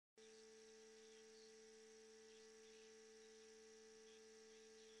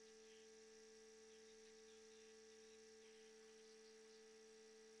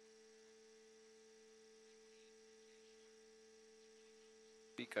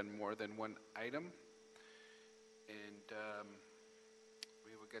speak on more than one item. And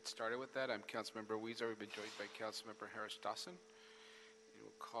we will get started with that. I'm Councilmember Weezer. We've been joined by Councilmember Harris Dawson.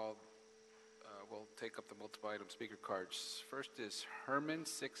 We'll take up the multiple item speaker cards. First is Herman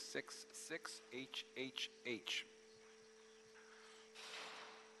 666HHH.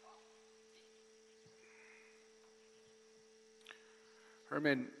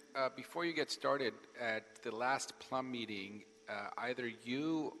 Herman, before you get started, at the last Plum meeting, either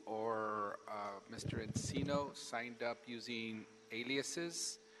you or Mr. Encino signed up using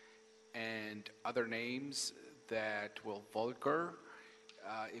aliases and other names that will vulgar.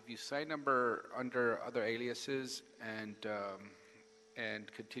 If you sign under other aliases and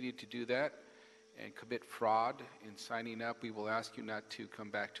continue to do that and commit fraud in signing up, we will ask you not to come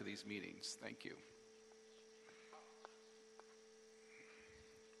back to these meetings. Thank you.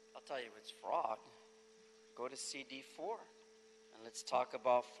 I'll tell you if it's fraud. Go to CD4 and let's talk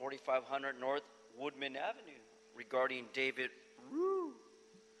about 4500 North Woodman Avenue regarding David Rue.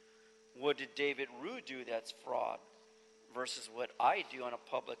 What did David Rue do that's fraud versus what I do on a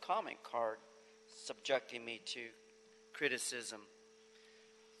public comment card, subjecting me to criticism?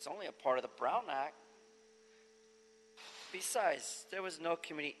 It's only a part of the Brown Act. Besides, there was no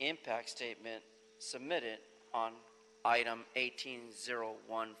community impact statement submitted on item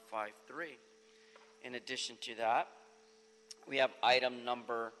 180153. In addition to that, we have item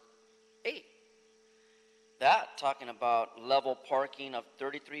number 8. That talking about level parking of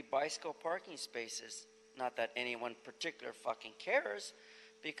 33 bicycle parking spaces. Not that anyone particular fucking cares,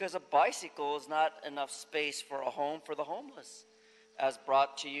 because a bicycle is not enough space for a home for the homeless. As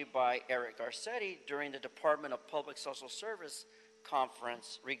brought to you by Eric Garcetti during the Department of Public Social Service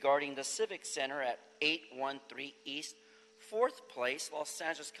conference regarding the Civic Center at 813 East 4th Place, Los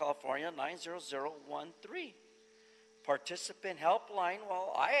Angeles, California, 90013. Participant helpline.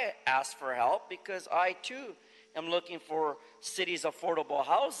 Well, I asked for help because I too am looking for city's affordable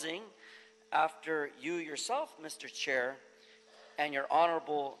housing after you yourself, Mr. Chair, and your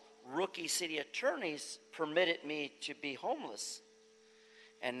honorable rookie city attorneys permitted me to be homeless.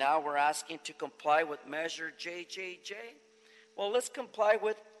 And now we're asking to comply with Measure JJJ. Well, let's comply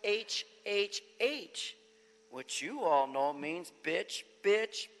with HHH, which you all know means bitch,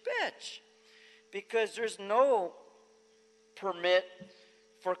 bitch, bitch. Because there's no permit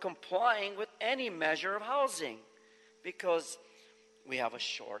for complying with any measure of housing. Because we have a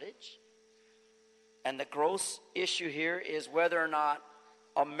shortage. And the gross issue here is whether or not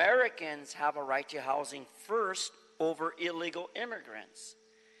Americans have a right to housing first over illegal immigrants.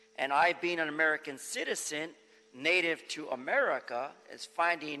 And I, being an American citizen, native to America, is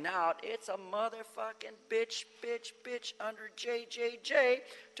finding out it's a motherfucking bitch, bitch, bitch under JJJ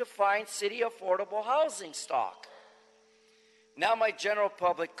to find city affordable housing stock. Now my general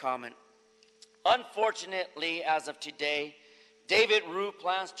public comment. Unfortunately, as of today, David Rue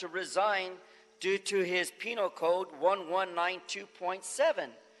plans to resign due to his penal code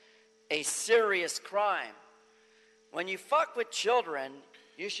 1192.7, a serious crime. When you fuck with children,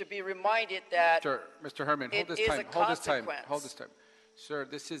 you should be reminded that Mr. Herman, hold this time. Sir,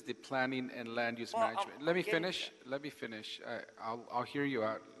 this is the Planning and Land Use Management. Let me finish. I'll hear you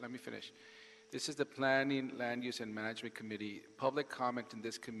out. Let me finish. This is the Planning, Land Use and Management Committee. Public comment in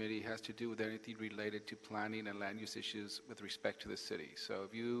this committee has to do with anything related to planning and land use issues with respect to the city. So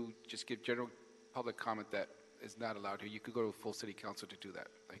if you just give general public comment that is not allowed here, you could go to full city council to do that.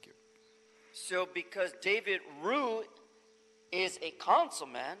 Thank you. So because David Rue is a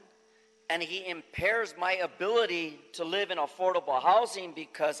councilman and he impairs my ability to live in affordable housing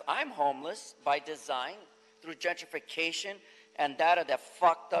because I'm homeless by design through gentrification and that of the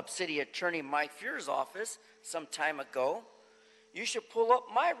fucked up city attorney Mike Fuhr's office some time ago, you should pull up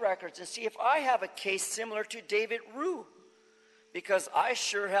my records and see if I have a case similar to David Rue. Because I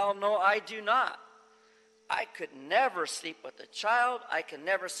sure hell no, I do not. I could never sleep with a child. I could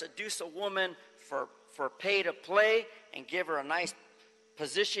never seduce a woman for pay to play and give her a nice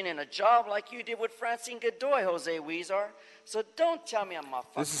position in a job like you did with Francine Godoy, Jose Weezer. So don't tell me I'm a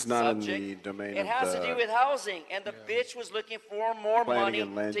fucking This is not subject. in the domain it has to do with housing, and the bitch was looking for more money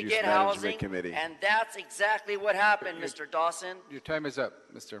to get housing, Committee. And that's exactly what happened, Mr. Dawson. Your time is up,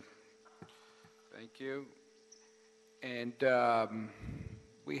 Mr. Thank you. And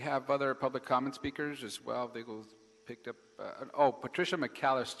we have other public comment speakers as well. They will picked up. Patricia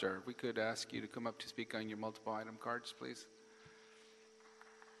McAllister, we could ask you to come up to speak on your multiple item cards, please.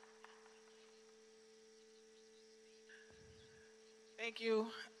 Thank you.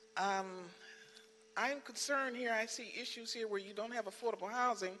 I'm concerned here. I see issues here where you don't have affordable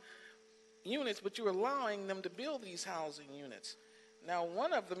housing units, but you're allowing them to build these housing units. Now,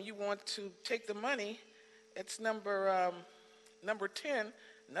 one of them, you want to take the money, it's number 10,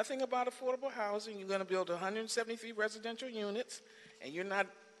 nothing about affordable housing. You're going to build 173 residential units, and you're not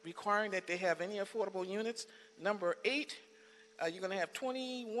requiring that they have any affordable units. Number 8, you're going to have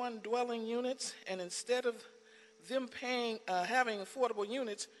 21 dwelling units, and instead of them having affordable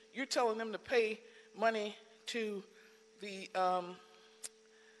units, you're telling them to pay money to the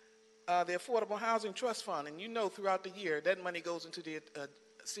Affordable Housing Trust Fund. And you know throughout the year, that money goes into the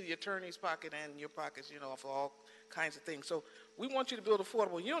city attorney's pocket and your pockets, for all kinds of things. So we want you to build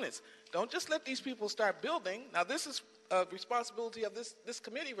affordable units. Don't just let these people start building. Now, this is a responsibility of this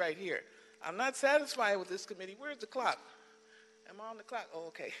committee right here. I'm not satisfied with this committee. Where's the clock? Am I on the clock? Oh,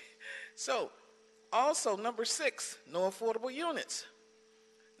 okay. So, also, number 6, no affordable units.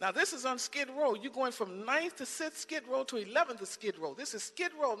 Now, this is on Skid Row. You're going from 9th to 6th Skid Row to 11th to Skid Row. This is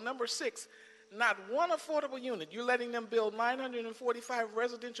Skid Row, number 6. Not one affordable unit. You're letting them build 945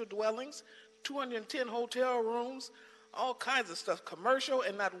 residential dwellings, 210 hotel rooms, all kinds of stuff, commercial,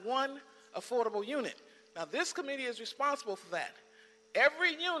 and not one affordable unit. Now, this committee is responsible for that.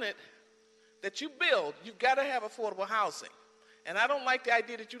 Every unit that you build, you've got to have affordable housing. And I don't like the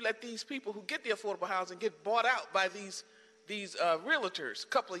idea that you let these people who get the affordable housing get bought out by these realtors a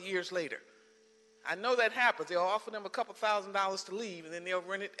couple of years later. I know that happens. They'll offer them a couple $1,000s to leave, and then they'll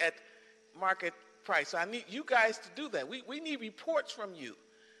rent it at market price. So I need you guys to do that. We need reports from you.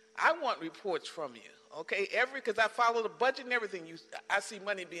 I want reports from you, okay? Because I follow the budget and everything. I see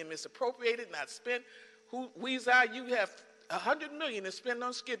money being misappropriated, not spent. Weezer, you have $100 million to spend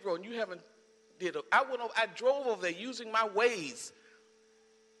on Skid Row, and you haven't did it. I drove over there using my Waze,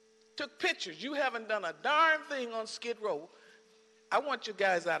 took pictures. You haven't done a darn thing on Skid Row. I want you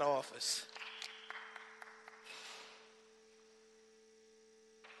guys out of office.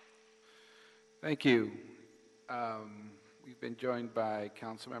 Thank you. We've been joined by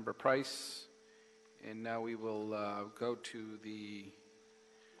Councilmember Price, and now we will go to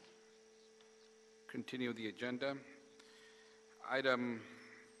continue the agenda. Item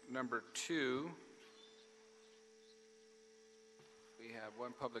number 2, we have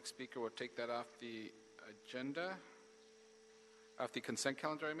one public speaker. We'll take that off the agenda, off the consent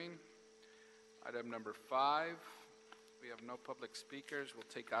calendar, I mean. Item number 5, we have no public speakers. We'll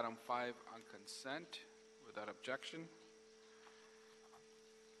take item 5 on consent without objection.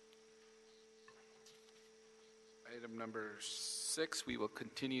 Item number 6, we will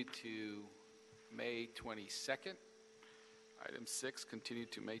continue to May 22nd. Item 6, continue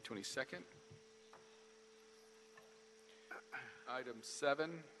to May 22nd. Item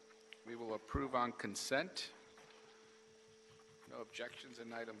 7, we will approve on consent. No objections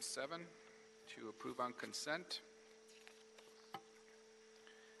in item 7 to approve on consent.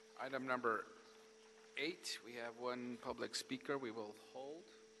 Item number 8, we have one public speaker we will hold.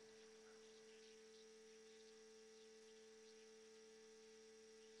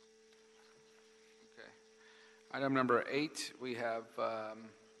 Item number 8, we have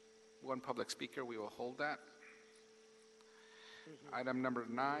one public speaker. We will hold that. Item number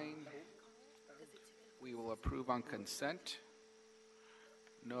 9, we will approve on consent.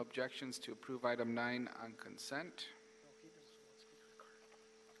 No objections to approve item 9 on consent.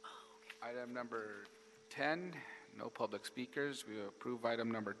 Item number 10, no public speakers. We will approve item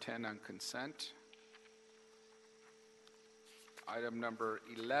number 10 on consent. Item number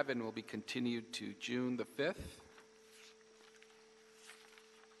 11 will be continued to June the 5th.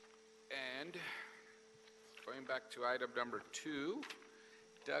 And going back to item number 2,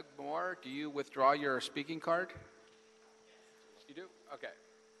 Doug Moore, do you withdraw your speaking card? You do? Okay.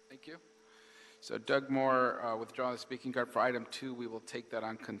 Thank you. So Doug Moore, withdraw the speaking card for item 2. We will take that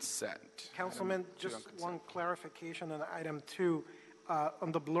on consent. Councilman, just one clarification on item 2.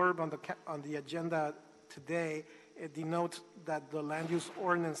 On the blurb on the agenda today, it denotes that the land use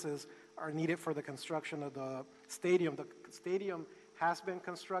ordinances are needed for the construction of the stadium. The stadium has been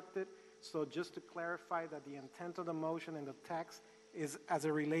constructed, so just to clarify that the intent of the motion and the text is as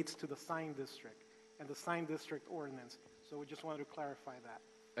it relates to the sign district and the sign district ordinance. So we just wanted to clarify that.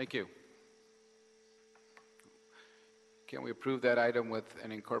 Thank you. Can we approve that item with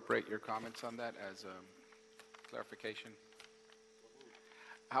and incorporate your comments on that as a clarification?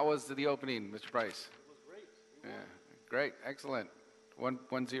 How was the opening, Mr. Price? It was great. Yeah, great, excellent.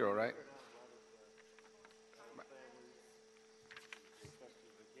 1-0, right?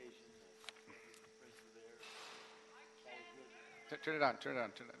 Turn it on. Yeah.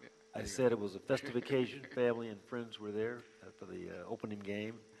 I said it was a festive occasion. Family and friends were there for the opening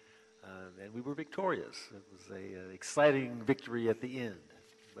game, and we were victorious. It was an exciting victory at the end,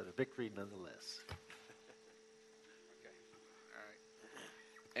 but a victory nonetheless. Okay. All right.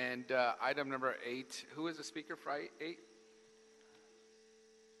 And item number 8, who is the speaker for 8?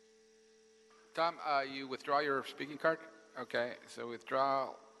 Tom, you withdraw your speaking card? Okay, so withdraw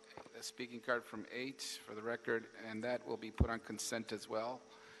the speaking card from 8 for the record, and that will be put on consent as well,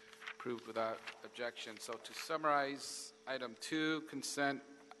 approved without objection. So to summarize, item 2, consent,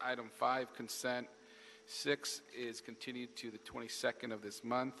 item 5, consent, 6 is continued to the 22nd of this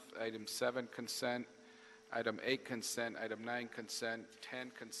month, item 7, consent, item 8, consent, item 9, consent,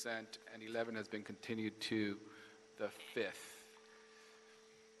 10, consent, and 11 has been continued to the 5th.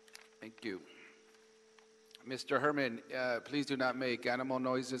 Thank you. Mr. Herman, please do not make animal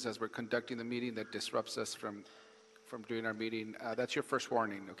noises as we're conducting the meeting that disrupts us from doing our meeting. That's your first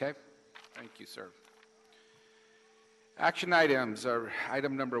warning, okay? Thank you, sir. Action items are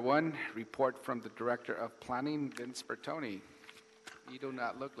item number 1, report from the Director of Planning, Vince Bertoni. You do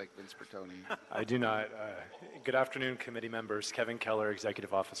not look like Vince Bertoni. I do not. Good afternoon, committee members. Kevin Keller,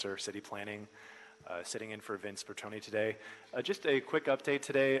 Executive Officer, City Planning, sitting in for Vince Bertoni today. Just a quick update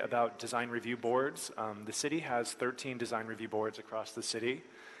today about design review boards. The city has 13 design review boards across the city.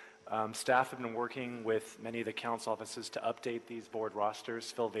 Staff have been working with many of the council offices to update these board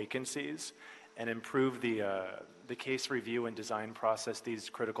rosters, fill vacancies, and improve the case review and design process these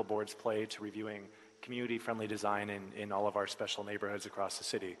critical boards play to reviewing community-friendly design in all of our special neighborhoods across the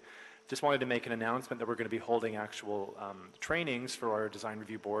city. Just wanted to make an announcement that we're going to be holding actual trainings for our design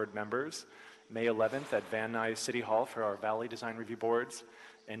review board members May 11th at Van Nuys City Hall for our Valley Design Review Boards,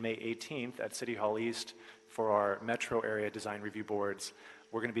 and May 18th at City Hall East for our metro area design review boards.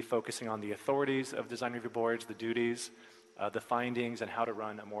 We're going to be focusing on the authorities of design review boards, the duties, the findings, and how to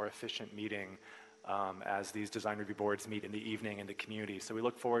run a more efficient meeting as these design review boards meet in the evening in the community. So we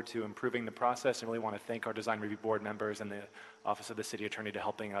look forward to improving the process and really want to thank our design review board members and the Office of the City Attorney to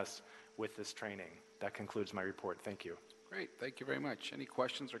helping us with this training. That concludes my report. Thank you. Great, thank you very much. Any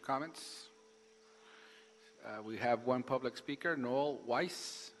questions or comments? We have one public speaker, Noel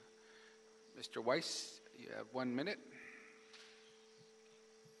Weiss. Mr. Weiss, you have 1 minute.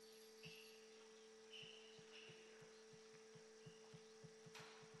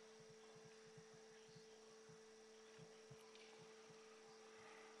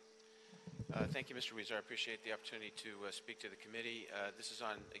 Thank you, Mr. Weezer. I appreciate the opportunity to speak to the committee. This is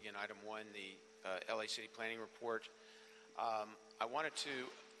on, again, item 1, the LA City Planning Report. I wanted to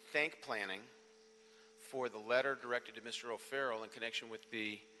thank planning for the letter directed to Mr. O'Farrell in connection with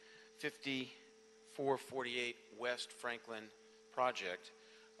the 5448 West Franklin project.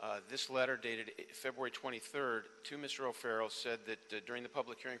 This letter dated February 23rd to Mr. O'Farrell said that during the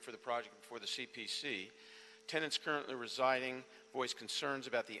public hearing for the project before the CPC, tenants currently residing voiced concerns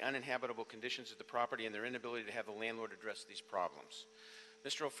about the uninhabitable conditions of the property and their inability to have the landlord address these problems.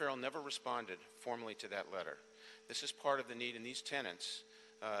 Mr. O'Farrell never responded formally to that letter. This is part of the need, and these tenants,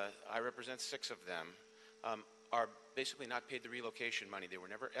 I represent 6 of them, are basically not paid the relocation money. They were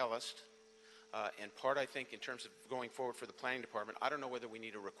never Ellis'd. And part, I think, in terms of going forward for the planning department, I don't know whether we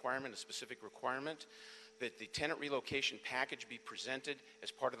need a requirement, a specific requirement, that the tenant relocation package be presented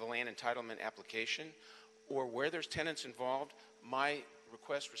as part of the land entitlement application, or where there's tenants involved, my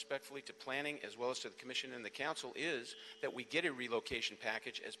request respectfully to planning as well as to the commission and the council is that we get a relocation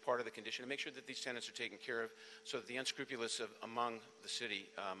package as part of the condition to make sure that these tenants are taken care of so that the unscrupulous among the city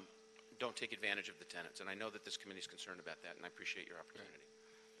don't take advantage of the tenants. And I know that this committee is concerned about that, and I appreciate your opportunity.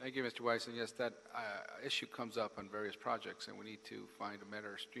 Thank you, Mr. Weiss. And yes, that issue comes up on various projects, and we need to find a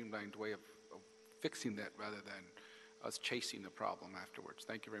better, streamlined way of fixing that rather than us chasing the problem afterwards.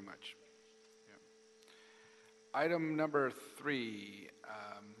 Thank you very much. Yeah. Item number 3,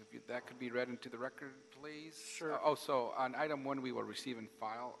 if that could be read into the record, please. Sure. So on item 1, we will receive and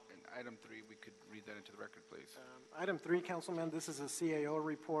file, and item 3, we could read that into the record, please. Item 3, Councilman, this is a CAO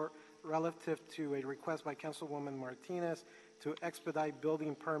report relative to a request by Councilwoman Martinez to expedite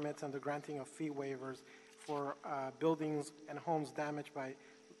building permits and the granting of fee waivers for buildings and homes damaged by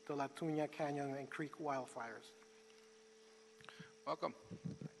the La Tuna Canyon and Creek wildfires. Welcome.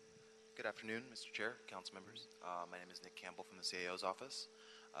 Good afternoon, Mr. Chair, council members. My name is Nick Campbell from the CAO's office.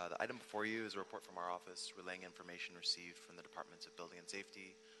 The item before you is a report from our office relaying information received from the Departments of Building and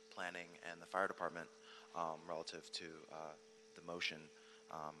Safety, Planning, and the Fire Department relative to the motion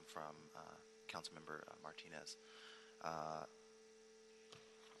from Councilmember Martinez.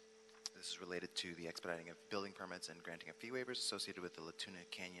 This is related to the expediting of building permits and granting of fee waivers associated with the La Tuna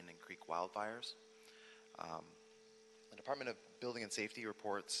Canyon and Creek wildfires. The Department of Building and Safety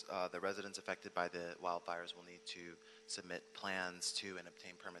reports the residents affected by the wildfires will need to submit plans to and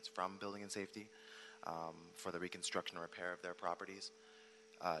obtain permits from Building and Safety for the reconstruction or repair of their properties.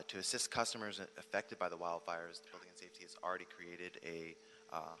 To assist customers affected by the wildfires, Building and Safety has already created a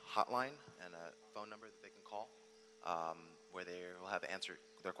hotline and a phone number that they can call, where they will have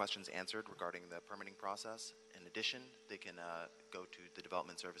their questions answered regarding the permitting process. In addition, they can go to the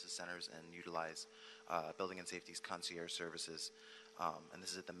Development Services Centers and utilize Building and Safety's concierge services. And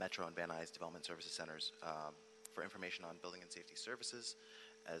this is at the Metro and Van Nuys Development Services Centers for information on building and safety services,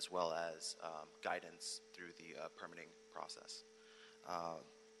 as well as guidance through the permitting process.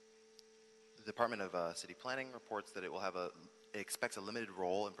 The Department of City Planning reports that it expects a limited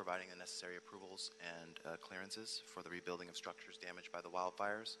role in providing the necessary approvals and clearances for the rebuilding of structures damaged by the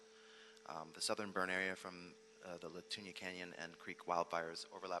wildfires. The southern burn area from the Latunia Canyon and Creek wildfires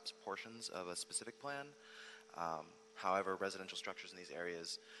overlaps portions of a specific plan. However, residential structures in these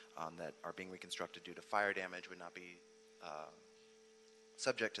areas that are being reconstructed due to fire damage would not be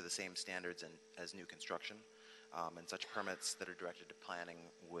subject to the same standards as new construction. And such permits that are directed to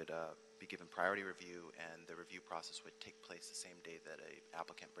planning would be given priority review, and the review process would take place the same day that an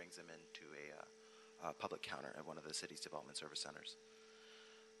applicant brings them into a public counter at one of the city's development service centers.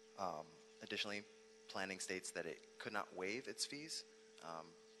 Additionally, planning states that it could not waive its fees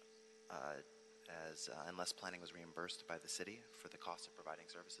unless planning was reimbursed by the city for the cost of providing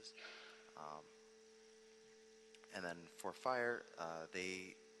services. And then for fire,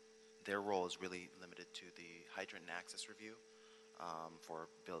 their role is really limited to the hydrant and access review for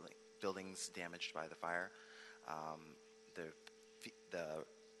buildings damaged by the fire. The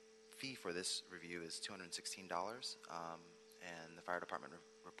fee for this review is $216, and the fire department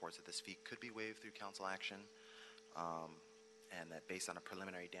reports that this fee could be waived through council action, and that based on a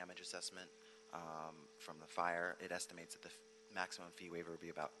preliminary damage assessment from the fire, it estimates that the maximum fee waiver would be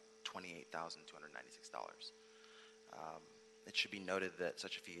about $28,296. It should be noted that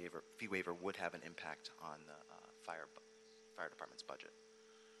such a fee waiver would have an impact on the fire department's budget.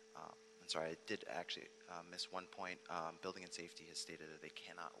 I'm sorry, I did actually miss one point. Building and Safety has stated that they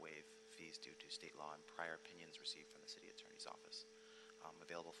cannot waive fees due to state law and prior opinions received from the city attorney's office.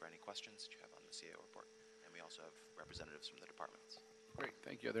 Available for any questions that you have on the CAO report. And we also have representatives from the departments. Great,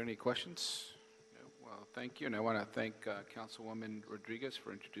 thank you. Are there any questions? No? Well, thank you, and I want to thank Councilwoman Rodriguez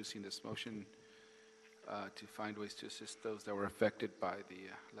for introducing this motion to find ways to assist those that were affected by the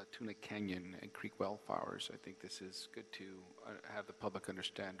Latunia Canyon and Creek wildfires. I think this is good to have the public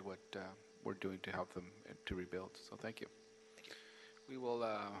understand what we're doing to help them to rebuild. So thank you. Thank you. We will,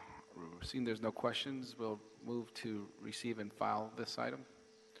 seeing there's no questions, we'll move to receive and file this item.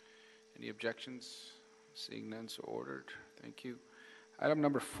 Any objections? Seeing none, so ordered. Thank you. Item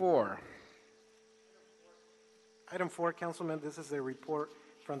number 4. Item 4, Councilman, this is a report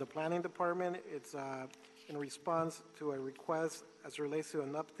from the Planning Department. It's in response to a request as it relates to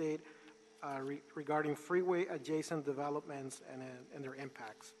an update regarding freeway adjacent developments and their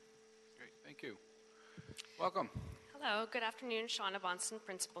impacts. Great, thank you. Welcome. Hello, good afternoon. Shauna Bonson,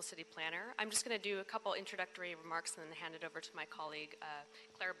 Principal City Planner. I'm just going to do a couple introductory remarks and then hand it over to my colleague,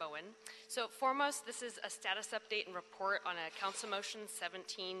 Claire Bowen. So foremost, this is a status update and report on a Council Motion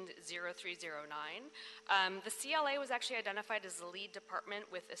 170309. The CLA was actually identified as the lead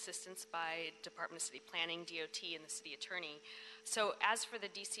department with assistance by Department of City Planning, DOT, and the City Attorney. So as for the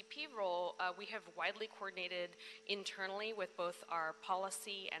DCP role, we have widely coordinated internally with both our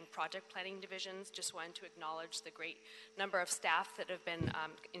policy and project planning divisions. Just wanted to acknowledge the great number of staff that have been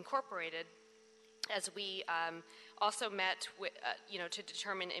incorporated, as we also met with, to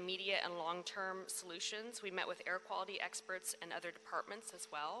determine immediate and long-term solutions. We met with air quality experts and other departments as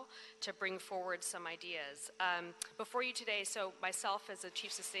well to bring forward some ideas. Before you today, so myself as the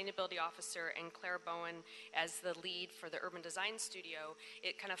Chief Sustainability Officer and Claire Bowen as the lead for the Urban Design Studio,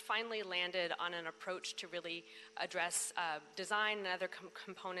 it kind of finally landed on an approach to really address design and other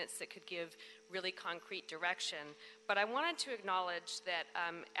components that could give really concrete direction. But I wanted to acknowledge that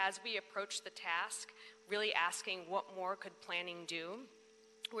as we approach the task, really asking what more could planning do,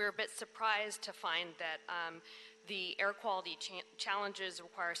 we were a bit surprised to find that the air quality challenges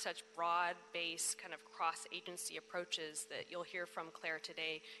require such broad-based kind of cross-agency approaches that you'll hear from Claire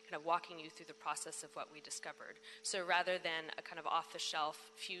today kind of walking you through the process of what we discovered. So rather than a kind of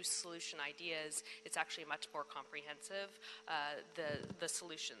off-the-shelf few solution ideas, it's actually much more comprehensive, the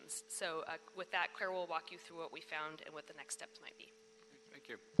solutions. So with that, Claire will walk you through what we found and what the next steps might be. Thank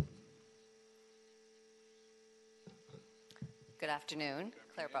you. Good afternoon.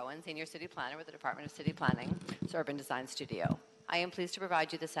 Claire Bowen, Senior City Planner with the Department of City Planning's Urban Design Studio. I am pleased to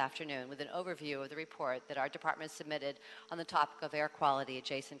provide you this afternoon with an overview of the report that our department submitted on the topic of air quality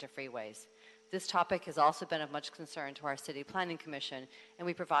adjacent to freeways. This topic has also been of much concern to our City Planning Commission, and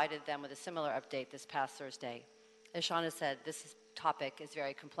we provided them with a similar update this past Thursday. As Shauna said, this topic is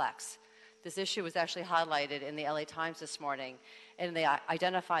very complex. This issue was actually highlighted in the LA Times this morning, and they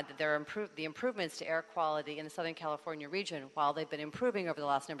identified that the improvements to air quality in the Southern California region, while they've been improving over the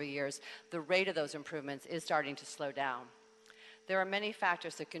last number of years, the rate of those improvements is starting to slow down. There are many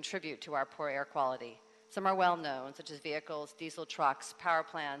factors that contribute to our poor air quality. Some are well known, such as vehicles, diesel trucks, power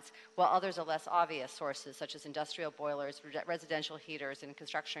plants, while others are less obvious sources, such as industrial boilers, residential heaters, and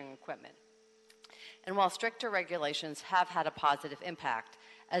construction equipment. And while stricter regulations have had a positive impact,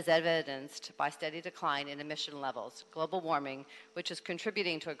 as evidenced by steady decline in emission levels, global warming, which is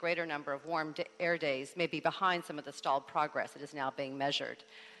contributing to a greater number of warm air days, may be behind some of the stalled progress that is now being measured.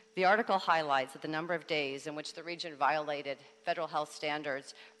 The article highlights that the number of days in which the region violated federal health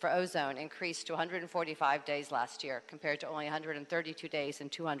standards for ozone increased to 145 days last year, compared to only 132 days in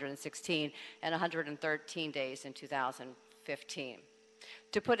 2016 and 113 days in 2015.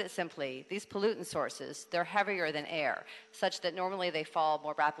 To put it simply, these pollutant sources, they're heavier than air, such that normally they fall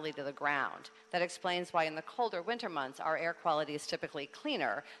more rapidly to the ground. That explains why in the colder winter months, our air quality is typically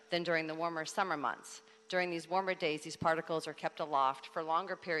cleaner than during the warmer summer months. During these warmer days, these particles are kept aloft for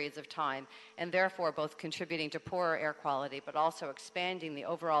longer periods of time, and therefore both contributing to poorer air quality, but also expanding the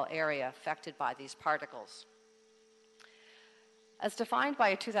overall area affected by these particles. As defined by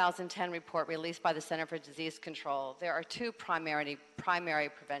a 2010 report released by the Center for Disease Control, there are two primary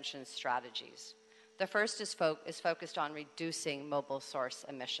prevention strategies. The first is focused on reducing mobile source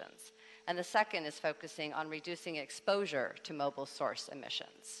emissions, and the second is focusing on reducing exposure to mobile source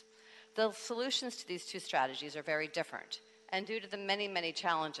emissions. The solutions to these two strategies are very different, and due to the many, many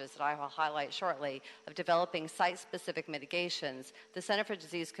challenges that I will highlight shortly of developing site-specific mitigations, the Center for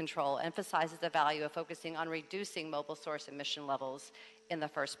Disease Control emphasizes the value of focusing on reducing mobile source emission levels in the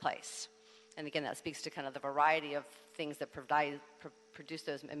first place. And again, that speaks to kind of the variety of things that produce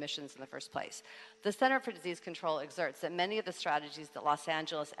those emissions in the first place. The Center for Disease Control exerts that many of the strategies that Los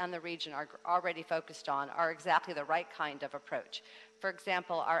Angeles and the region are already focused on are exactly the right kind of approach. For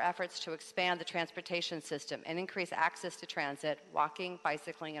example, our efforts to expand the transportation system and increase access to transit, walking,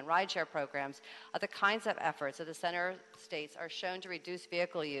 bicycling, and rideshare programs are the kinds of efforts that the center states are shown to reduce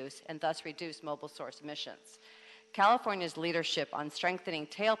vehicle use and thus reduce mobile source emissions. California's leadership on strengthening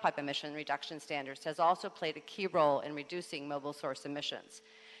tailpipe emission reduction standards has also played a key role in reducing mobile source emissions.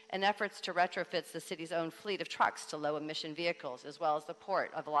 And efforts to retrofit the city's own fleet of trucks to low-emission vehicles, as well as the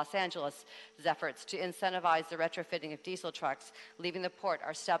Port of Los Angeles' efforts to incentivize the retrofitting of diesel trucks, leaving the port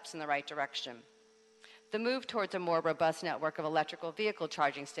are steps in the right direction. The move towards a more robust network of electrical vehicle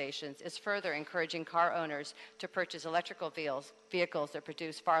charging stations is further encouraging car owners to purchase electrical vehicles that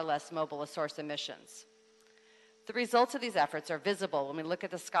produce far less mobile source emissions. The results of these efforts are visible when we look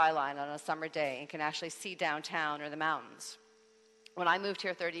at the skyline on a summer day and can actually see downtown or the mountains. When I moved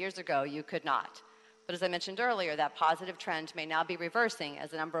here 30 years ago, you could not. But as I mentioned earlier, that positive trend may now be reversing as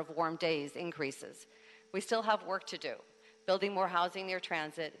the number of warm days increases. We still have work to do, building more housing near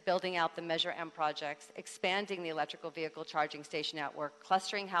transit, building out the Measure M projects, expanding the electrical vehicle charging station network,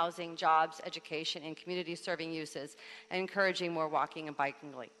 clustering housing, jobs, education, and community-serving uses, and encouraging more walking and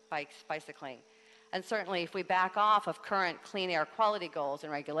bicycling. And certainly, if we back off of current clean air quality goals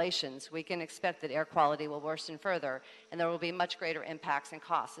and regulations, we can expect that air quality will worsen further, and there will be much greater impacts and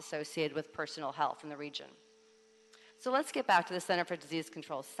costs associated with personal health in the region. So let's get back to the Center for Disease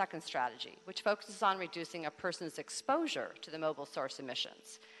Control's second strategy, which focuses on reducing a person's exposure to the mobile source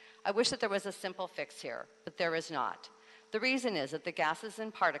emissions. I wish that there was a simple fix here, but there is not. The reason is that the gases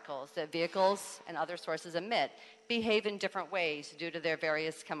and particles that vehicles and other sources emit behave in different ways due to their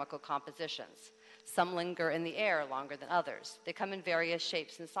various chemical compositions. Some linger in the air longer than others. They come in various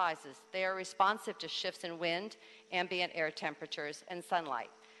shapes and sizes. They are responsive to shifts in wind, ambient air temperatures, and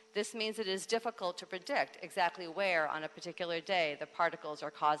sunlight. This means it is difficult to predict exactly where on a particular day the particles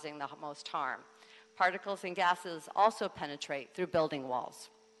are causing the most harm. Particles and gases also penetrate through building walls.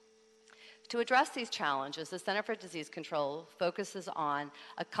 To address these challenges, the Center for Disease Control focuses on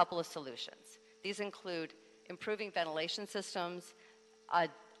a couple of solutions. These include improving ventilation systems,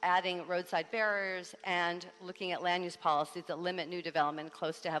 adding roadside barriers, and looking at land use policies that limit new development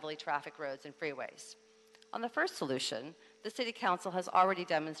close to heavily trafficked roads and freeways. On the first solution, the City Council has already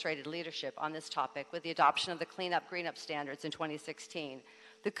demonstrated leadership on this topic with the adoption of the Clean Up, Green Up standards in 2016.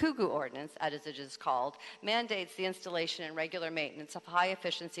 The CUGU ordinance, as it is called, mandates the installation and regular maintenance of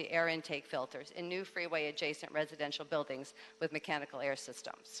high-efficiency air intake filters in new freeway-adjacent residential buildings with mechanical air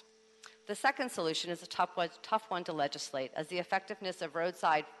systems. The second solution is a tough one to legislate, as the effectiveness of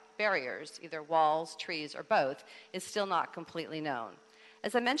roadside barriers, either walls, trees, or both, is still not completely known.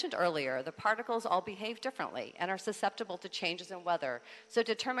 As I mentioned earlier, the particles all behave differently and are susceptible to changes in weather, so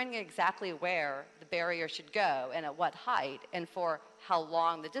determining exactly where the barrier should go and at what height and for how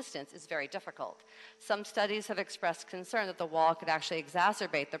long the distance is very difficult. Some studies have expressed concern that the wall could actually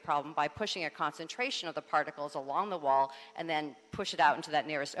exacerbate the problem by pushing a concentration of the particles along the wall and then push it out into that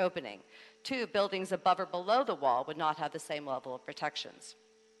nearest opening. 2, buildings above or below the wall would not have the same level of protections.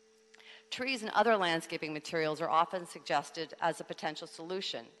 Trees and other landscaping materials are often suggested as a potential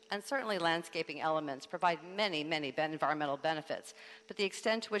solution, and certainly landscaping elements provide many environmental benefits, but the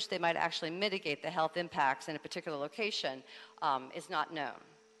extent to which they might actually mitigate the health impacts in a particular location is not known.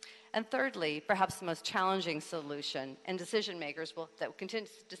 And thirdly, perhaps the most challenging solution, and decision makers will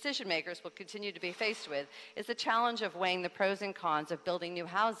continue to be faced with, is the challenge of weighing the pros and cons of building new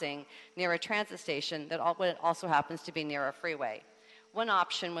housing near a transit station that also happens to be near a freeway. One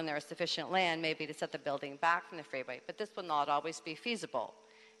option when there is sufficient land may be to set the building back from the freeway, but this will not always be feasible.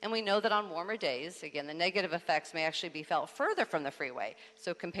 And we know that on warmer days, again, the negative effects may actually be felt further from the freeway,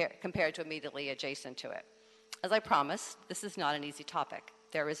 so compared to immediately adjacent to it. As I promised, this is not an easy topic.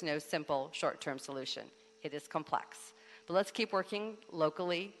 There is no simple short-term solution. It is complex. But let's keep working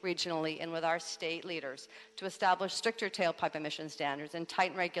locally, regionally, and with our state leaders to establish stricter tailpipe emission standards and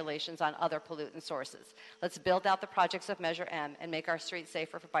tighten regulations on other pollutant sources. Let's build out the projects of Measure M and make our streets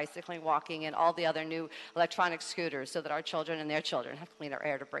safer for bicycling, walking, and all the other new electronic scooters so that our children and their children have cleaner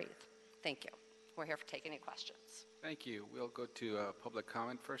air to breathe. Thank you. We're here for taking any questions. Thank you. We'll go to public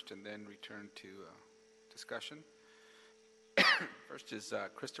comment first and then return to discussion. First is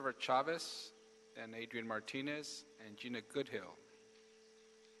Christopher Chavez, and Adrian Martinez, and Gina Goodhill.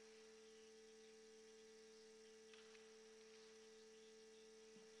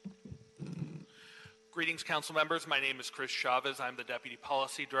 Greetings, council members. My name is Chris Chavez. I'm the Deputy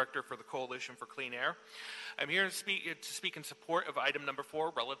Policy Director for the Coalition for Clean Air. I'm here to speak in support of item number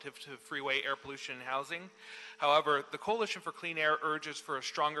 4 relative to freeway air pollution and housing. However, the Coalition for Clean Air urges for a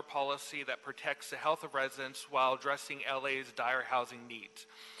stronger policy that protects the health of residents while addressing LA's dire housing needs.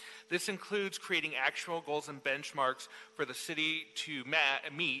 This includes creating actual goals and benchmarks for the city to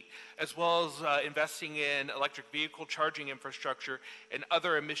meet, as well as investing in electric vehicle charging infrastructure and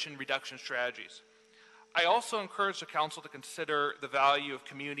other emission reduction strategies. I also encourage the council to consider the value of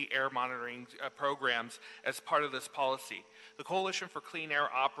community air monitoring programs as part of this policy. The Coalition for Clean Air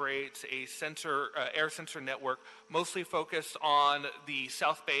operates a air sensor network mostly focused on the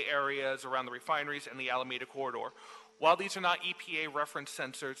South Bay areas around the refineries and the Alameda corridor. While these are not EPA reference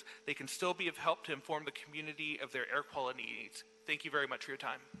sensors, they can still be of help to inform the community of their air quality needs. Thank you very much for your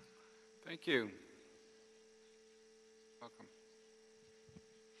time. Thank you. Welcome.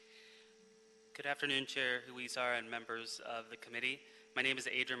 Good afternoon, Chair Huizar and members of the committee. My name is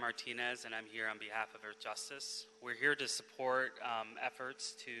Adrian Martinez, and I'm here on behalf of Earth Justice. We're here to support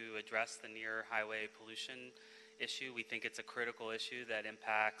efforts to address the near highway pollution issue. We think it's a critical issue that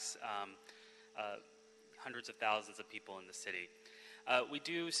impacts hundreds of thousands of people in the city. We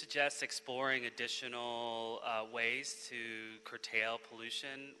do suggest exploring additional ways to curtail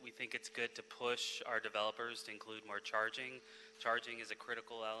pollution. We think it's good to push our developers to include more charging. Charging is a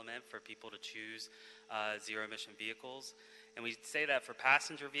critical element for people to choose zero-emission vehicles. And we say that for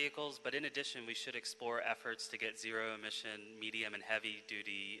passenger vehicles, but in addition, we should explore efforts to get zero-emission medium and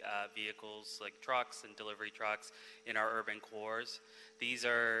heavy-duty vehicles like trucks and delivery trucks in our urban cores. These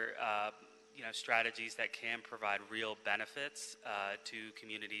are strategies that can provide real benefits to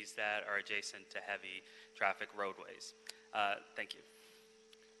communities that are adjacent to heavy traffic roadways. Thank you.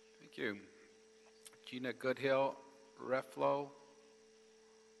 Thank you. Gina Goodhill, Reflo,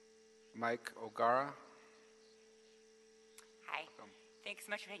 Mike O'Gara. Hi. Thanks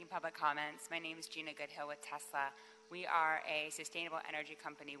so much for taking public comments. My name is Gina Goodhill with Tesla. We are a sustainable energy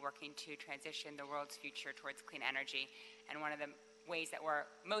company working to transition the world's future towards clean energy. And one of the ways that we're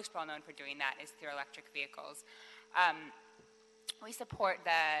most well known for doing that is through electric vehicles. We support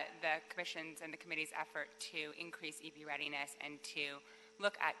the Commission's and the Committee's effort to increase EV readiness and to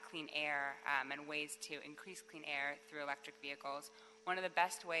look at clean air and ways to increase clean air through electric vehicles. One of the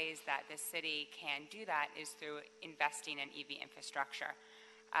best ways that the city can do that is through investing in EV infrastructure.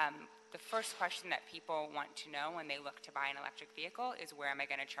 The first question that people want to know when they look to buy an electric vehicle is, where am I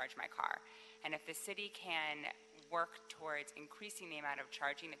going to charge my car? And if the city can work towards increasing the amount of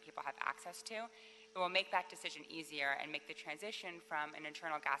charging that people have access to, it will make that decision easier and make the transition from an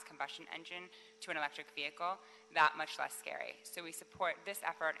internal gas combustion engine to an electric vehicle that much less scary. So we support this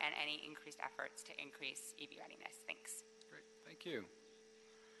effort and any increased efforts to increase EV readiness. Thanks. Great, thank you.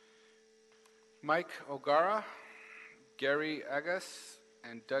 Mike O'Gara, Gary Agas,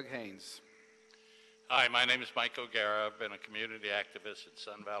 and Doug Haynes. Hi, my name is Mike O'Gara. I've been a community activist in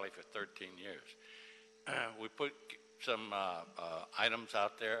Sun Valley for 13 years. We put some items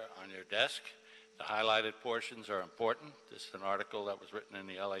out there on your desk. The highlighted portions are important. This is an article that was written in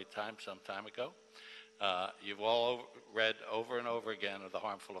the LA Times some time ago. You've all read over and over again of the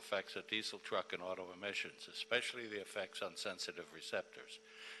harmful effects of diesel truck and auto emissions, especially the effects on sensitive receptors.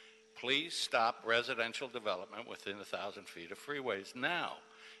 Please stop residential development within 1,000 feet of freeways now.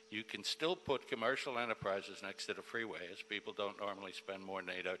 You can still put commercial enterprises next to the freeway, as people don't normally spend more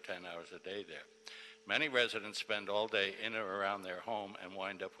than 8 or 10 hours a day there. Many residents spend all day in or around their home and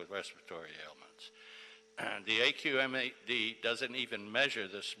wind up with respiratory ailments. The AQMD doesn't even measure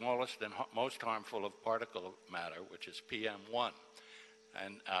the smallest and most harmful of particle matter, which is PM1.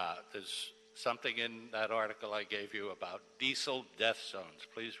 And there's something in that article I gave you about diesel death zones.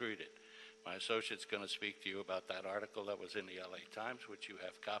 Please read it. My associate's going to speak to you about that article that was in the LA Times, which you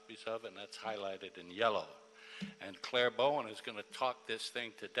have copies of, and that's highlighted in yellow. And Claire Bowen is going to talk this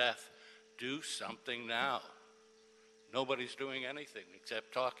thing to death. Do something now. Nobody's doing anything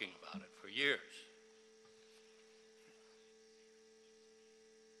except talking about it for years.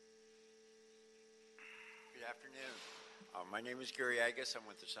 Good afternoon. My name is Gary Agus. I'm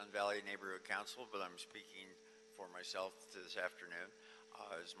with the Sun Valley Neighborhood Council, but I'm speaking for myself this afternoon.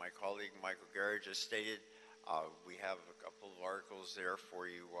 As my colleague Michael Garrett just stated, we have a couple of articles there for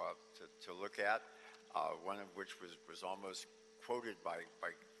you to look at, one of which was almost quoted by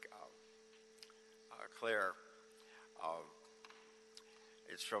Claire.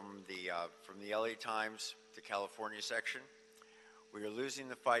 It's from the LA Times, the California section. We are losing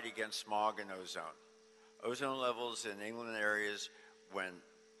the fight against smog and ozone. Ozone levels in inland areas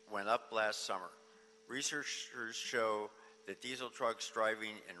went up last summer. Researchers show that diesel trucks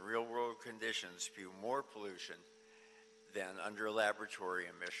driving in real-world conditions spew more pollution than under laboratory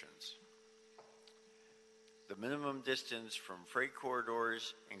emissions. The minimum distance from freight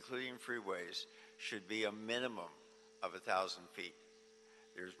corridors, including freeways, should be a minimum of 1,000 feet.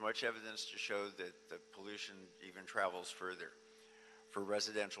 There's much evidence to show that the pollution even travels further for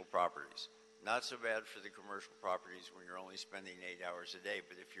residential properties. Not so bad for the commercial properties when you're only spending 8 hours a day,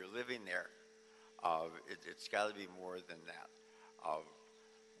 but if you're living there, it's got to be more than that.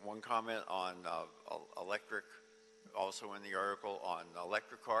 One comment on electric, also in the article, on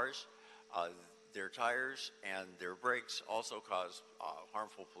electric cars. Their tires and their brakes also cause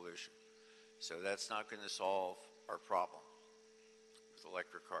harmful pollution. So that's not going to solve our problem with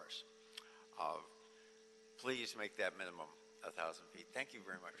electric cars. Please make that minimum 1,000 feet. Thank you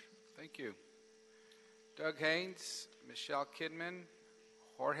very much. Thank you. Doug Haynes, Michelle Kidman,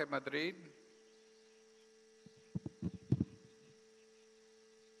 Jorge Madrid.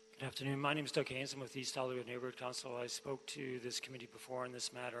 Good afternoon. My name is Doug Haynes. I'm with East Hollywood Neighborhood Council. I spoke to this committee before on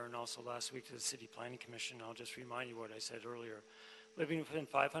this matter and also last week to the City Planning Commission. I'll just remind you what I said earlier. Living within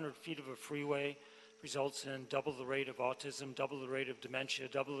 500 feet of a freeway results in double the rate of autism, double the rate of dementia,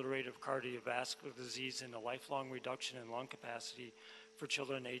 double the rate of cardiovascular disease, and a lifelong reduction in lung capacity for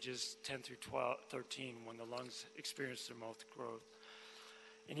children ages 10 through 13 when the lungs experience their most growth.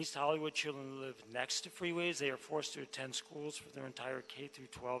 In East Hollywood, children live next to freeways. They are forced to attend schools for their entire K through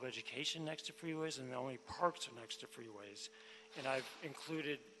 12 education next to freeways, and the only parks are next to freeways. And I've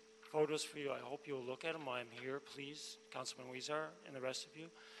included photos for you. I hope you'll look at them while I'm here, please, Councilman Huizar and the rest of you.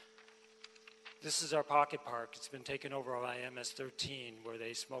 This is our pocket park. It's been taken over by MS-13, where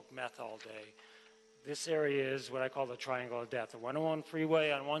they smoke meth all day. This area is what I call the Triangle of Death. The 101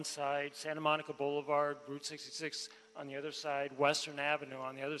 freeway on one side, Santa Monica Boulevard, Route 66 on the other side, Western Avenue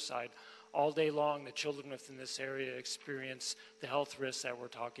on the other side. All day long, the children within this area experience the health risks that we're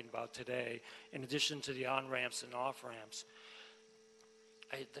talking about today, in addition to the on-ramps and off-ramps.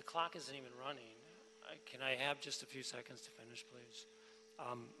 The clock isn't even running. Can I have just a few seconds to finish, please?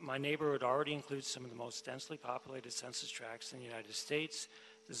 My neighborhood already includes some of the most densely populated census tracts in the United States.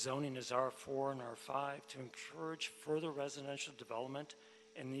 The zoning is R4 and R5 to encourage further residential development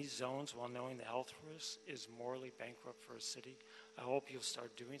in these zones while knowing the health risk is morally bankrupt for a city. I hope you'll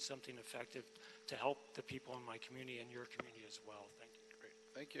start doing something effective to help the people in my community and your community as well. Thank you. Great.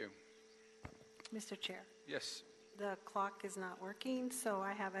 Thank you. Mr. Chair, Yes. the clock is not working, so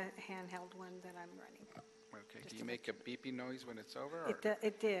I have a handheld one that I'm running. Okay. Do you make a beeping noise when it's over?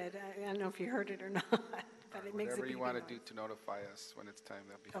 It did. I don't know if you heard it or not, but it makes a Whatever you beeping want noise. to do to notify us when it's time,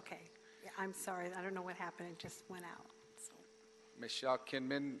 that'll be. Okay. Yeah, I'm sorry. I don't know what happened. It just went out. So. Michelle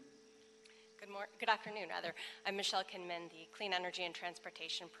Kinman. Good afternoon, rather. I'm Michelle Kinman, the Clean Energy and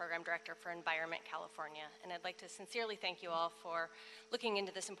Transportation Program Director for Environment California, and I'd like to sincerely thank you all for looking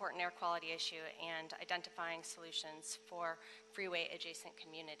into this important air quality issue and identifying solutions for freeway-adjacent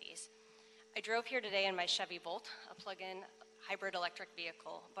communities. I drove here today in my Chevy Volt, a plug-in hybrid electric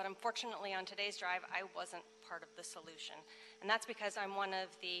vehicle, but unfortunately on today's drive, I wasn't part of the solution. And that's because I'm one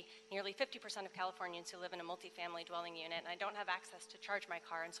of the nearly 50% of Californians who live in a multifamily dwelling unit, and I don't have access to charge my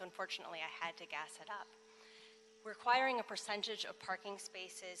car, and so unfortunately I had to gas it up. Requiring a percentage of parking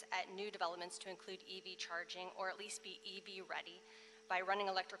spaces at new developments to include EV charging, or at least be EV ready, by running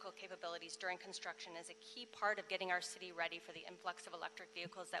electrical capabilities during construction is a key part of getting our city ready for the influx of electric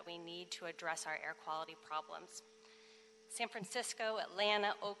vehicles that we need to address our air quality problems. San Francisco,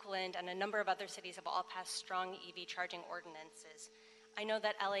 Atlanta, Oakland, and a number of other cities have all passed strong EV charging ordinances. I know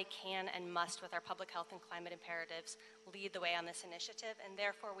that LA can and must, with our public health and climate imperatives, lead the way on this initiative, and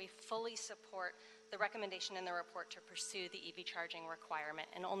therefore we fully support the recommendation in the report to pursue the EV charging requirement,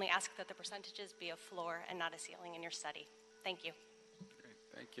 and only ask that the percentages be a floor and not a ceiling in your study. Thank you. Great,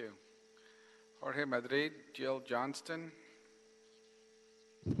 thank you. Jorge Madrid, Jill Johnston.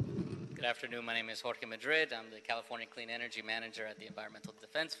 Good afternoon. My name is Jorge Madrid. I'm the California Clean Energy Manager at the Environmental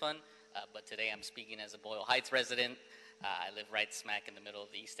Defense Fund, but today I'm speaking as a Boyle Heights resident. I live right smack in the middle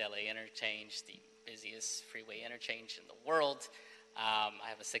of the East LA interchange, the busiest freeway interchange in the world. I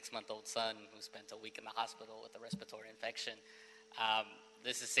have a 6-month-old son who spent a week in the hospital with a respiratory infection.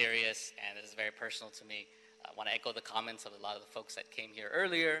 This is serious, and this is very personal to me. I want to echo the comments of a lot of the folks that came here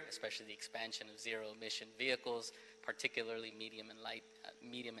earlier, especially the expansion of zero-emission vehicles, particularly medium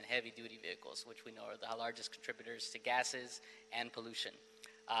and heavy-duty vehicles, which we know are the largest contributors to gases and pollution.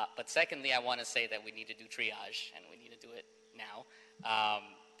 But secondly, I want to say that we need to do triage, and we need to do it now.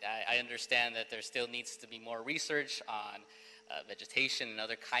 I understand that there still needs to be more research on vegetation and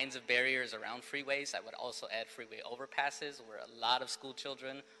other kinds of barriers around freeways. I would also add freeway overpasses, where a lot of school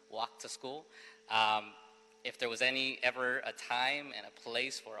children walk to school. If there was ever a time and a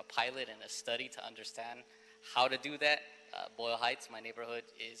place for a pilot and a study to understand how to do that, Boyle Heights, my neighborhood,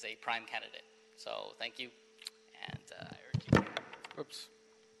 is a prime candidate. So thank you, and I urge you. Oops.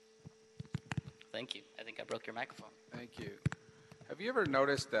 Thank you. I think I broke your microphone. Thank you. Have you ever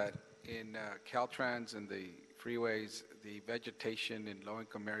noticed that in Caltrans and the freeways, the vegetation in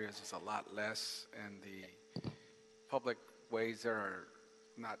low-income areas is a lot less, and the public ways there are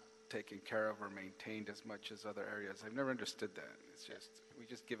not taken care of or maintained as much as other areas? I've never understood that. It's just, we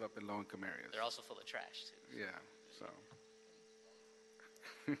just give up in low-income areas. They're also full of trash, too. Yeah, so.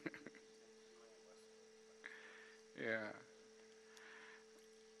 Yeah.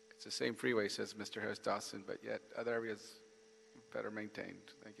 It's the same freeway, says Mr. Harris Dawson, but yet other areas better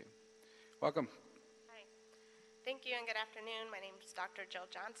maintained. Thank you. Welcome. Hi. Thank you and good afternoon. My name is Dr. Jill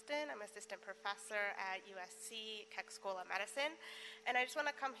Johnston. I'm assistant professor at USC Keck School of Medicine. And I just want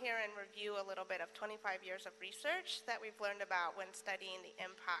to come here and review a little bit of 25 years of research that we've learned about when studying the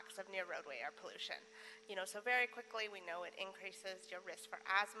impacts of near roadway air pollution. So very quickly, we know it increases your risk for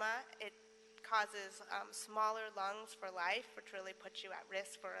asthma. It causes smaller lungs for life, which really puts you at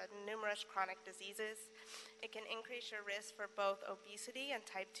risk for numerous chronic diseases. It can increase your risk for both obesity and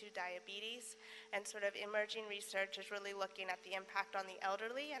type 2 diabetes. And sort of emerging research is really looking at the impact on the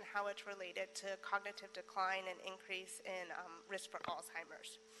elderly and how it's related to cognitive decline and increase in risk for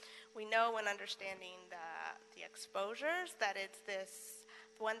Alzheimer's. We know when understanding the exposures that it's this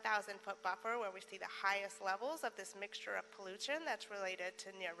 1,000-foot buffer where we see the highest levels of this mixture of pollution that's related to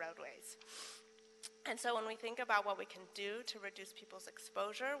near roadways. And so when we think about what we can do to reduce people's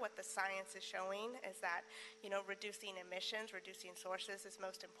exposure, what the science is showing is that, reducing emissions, reducing sources is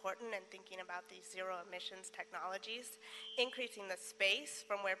most important, and thinking about these zero emissions technologies. Increasing the space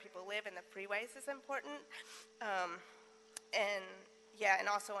from where people live in the freeways is important. And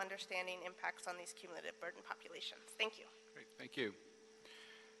also understanding impacts on these cumulative burden populations. Thank you. Great, thank you.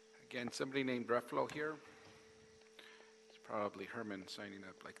 Again, somebody named Ruffalo here. It's probably Herman signing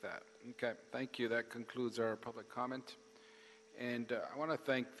up like that. Okay, thank you. That concludes our public comment. And I want to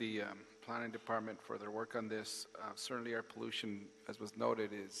thank the planning department for their work on this. Certainly air pollution, as was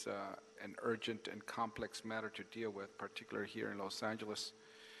noted, is an urgent and complex matter to deal with, particularly here in Los Angeles.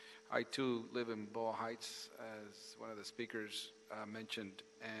 I too live in Boyle Heights, as one of the speakers mentioned,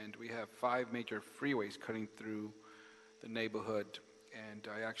 and we have 5 major freeways cutting through the neighborhood. And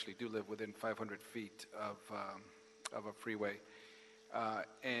I actually do live within 500 feet of a freeway.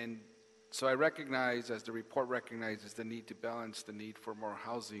 And so I recognize, as the report recognizes, the need to balance the need for more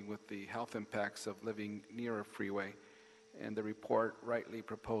housing with the health impacts of living near a freeway. And the report rightly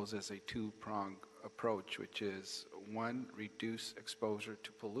proposes a 2-pronged approach, which is 1, reduce exposure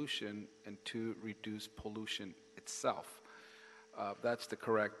to pollution, and 2, reduce pollution itself. That's the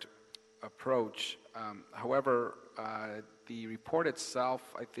correct approach. However, the report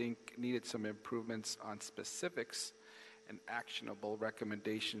itself, I think, needed some improvements on specifics and actionable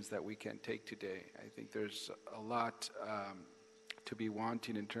recommendations that we can take today. I think there's a lot to be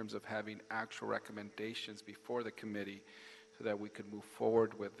wanting in terms of having actual recommendations before the committee so that we could move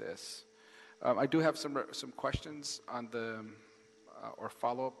forward with this. I do have some questions on the, or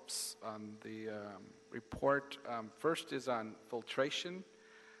follow-ups on the report. First is on filtration.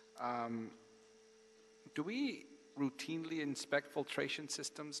 Do we routinely inspect filtration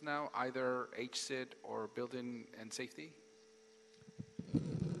systems now, either HCID or building and safety?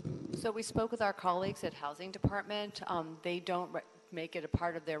 So we spoke with our colleagues at Housing Department. They don't make it a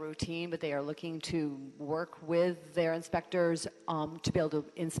part of their routine, but they are looking to work with their inspectors to be able to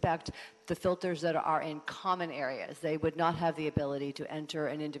inspect the filters that are in common areas. They would not have the ability to enter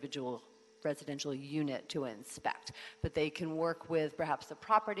an individual residential unit to inspect, but they can work with perhaps the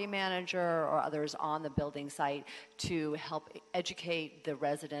property manager or others on the building site to help educate the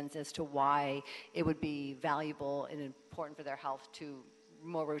residents as to why it would be valuable and important for their health to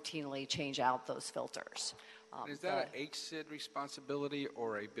more routinely change out those filters. Is that an HCID responsibility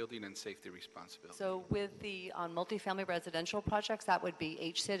or a building and safety responsibility? So with the on multifamily residential projects, that would be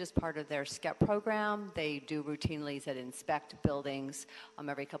HCID as part of their SCEP program. They do routinely inspect buildings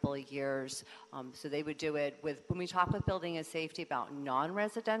every couple of years. So they would do it with, when we talk with building and safety about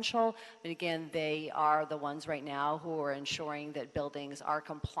non-residential, and again, they are the ones right now who are ensuring that buildings are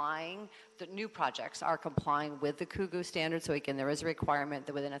complying, the new projects are complying with the CUGU standard. So again, there is a requirement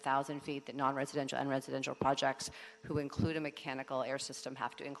that within 1,000 feet that non-residential and residential projects who include a mechanical air system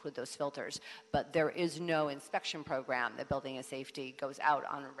have to include those filters. But there is no inspection program that building and safety goes out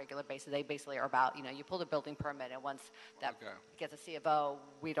on a regular basis. They basically are about, you pull the building permit, and once that gets a C of O,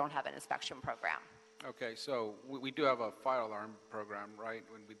 we don't have an inspection program. Okay, so we do have a fire alarm program, right?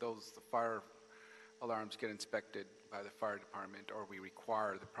 When the fire alarms get inspected by the fire department, or we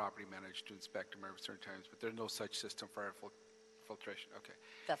require the property manager to inspect them every certain times, but there's no such system for air filtration. Okay.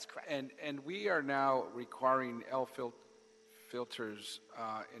 That's correct. And we are now requiring filters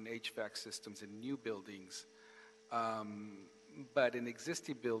in HVAC systems in new buildings, but in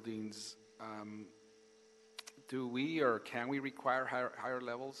existing buildings, do we or can we require higher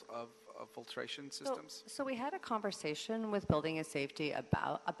levels of filtration systems? So we had a conversation with building and safety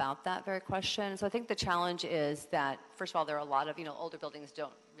about that very question. So I think the challenge is that, first of all, there are a lot of, older buildings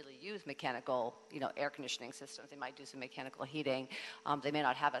don't really use mechanical, air conditioning systems. They might do some mechanical heating. They may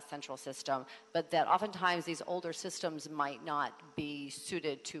not have a central system, but that oftentimes these older systems might not be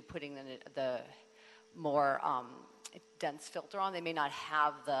suited to putting the more dense filter on. They may not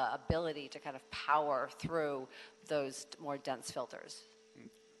have the ability to kind of power through those more dense filters.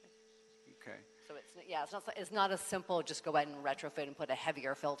 Okay. So it's not as simple, just go ahead and retrofit and put a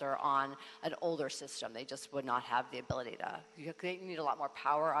heavier filter on an older system. They just would not have the ability to. They need a lot more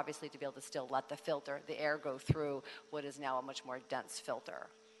power, obviously, to be able to still let the air go through what is now a much more dense filter.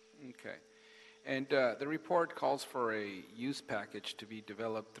 Okay. And the report calls for a use package to be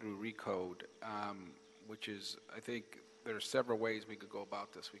developed through RECODE, which is, I think there are several ways we could go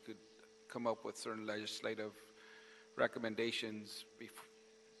about this. We could come up with certain legislative recommendations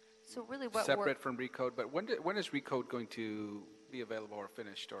So really separate from RECODE, but when is RECODE going to be available or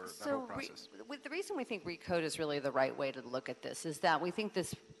finished, or the whole process? The reason we think RECODE is really the right way to look at this is that we think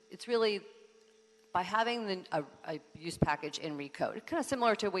it's really, by having a use package in RECODE, kind of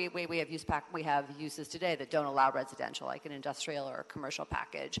similar to we have uses today that don't allow residential, like an industrial or a commercial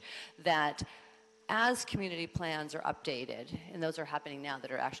package, that as community plans are updated, and those are happening now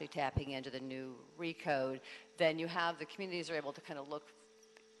that are actually tapping into the new RECODE, then you have the communities are able to kind of look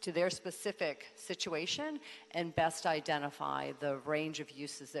to their specific situation and best identify the range of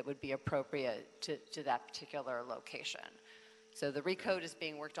uses that would be appropriate to that particular location. So the RECODE is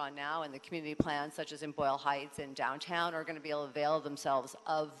being worked on now, and the community plans, such as in Boyle Heights and downtown, are going to be able to avail themselves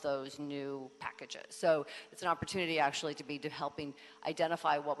of those new packages. So it's an opportunity actually to helping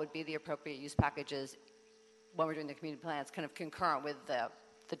identify what would be the appropriate use packages when we're doing the community plans, kind of concurrent with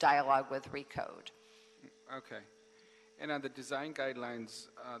the dialogue with RECODE. Okay. And on the design guidelines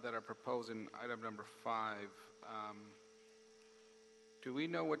that are proposed in item number 5, do we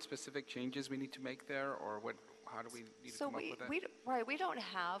know what specific changes we need to make there, or how do we need to come up with that? We don't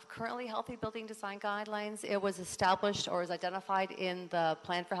have currently healthy building design guidelines. It was established or is identified in the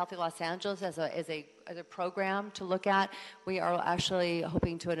Plan for Healthy Los Angeles as a program to look at. We are actually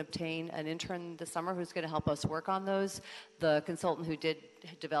hoping to obtain an intern this summer who's going to help us work on those. The consultant who did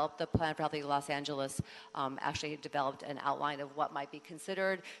developed the plan for Healthy Los Angeles, actually developed an outline of what might be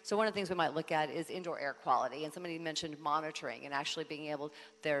considered. So one of the things we might look at is indoor air quality. And somebody mentioned monitoring and actually being able,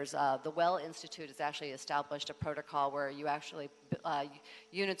 there's the Well Institute has actually established a protocol where you actually,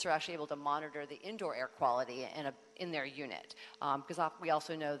 units are actually able to monitor the indoor air quality in their unit. Because we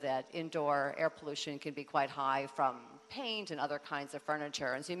also know that indoor air pollution can be quite high from paint and other kinds of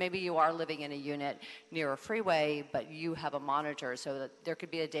furniture. And so maybe you are living in a unit near a freeway, but you have a monitor, so that there could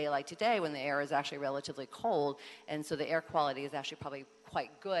be a day like today when the air is actually relatively cold, and so the air quality is actually probably quite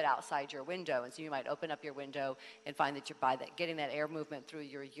good outside your window. And so you might open up your window and find that getting that air movement through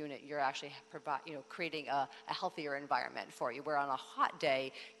your unit, you're actually creating a healthier environment for you. Where on a hot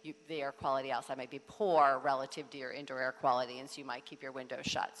day, the air quality outside might be poor relative to your indoor air quality, and so you might keep your window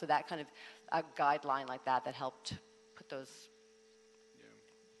shut. So that kind of a guideline like that helped put those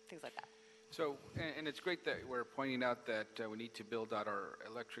things like that. So, and it's great that we're pointing out that we need to build out our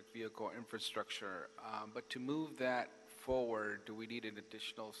electric vehicle infrastructure, but to move that forward, do we need an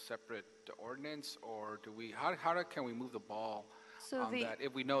additional separate ordinance, or do we, how can we move the ball on that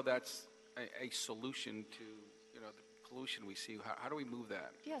if we know that's a solution to, the pollution we see? How do we move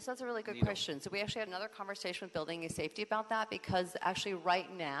that? Yes, that's a really good question. So we actually had another conversation with Building and Safety about that, because actually right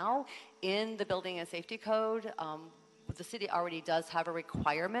now in the Building and Safety Code, the city already does have a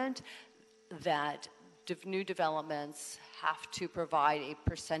requirement that new developments have to provide a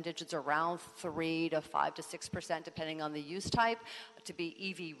percentage. It's around 3 to 5 to 6%, depending on the use type, to be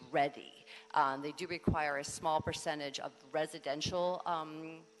EV ready. They do require a small percentage of residential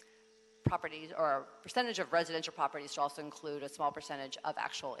properties, or a percentage of residential properties to also include a small percentage of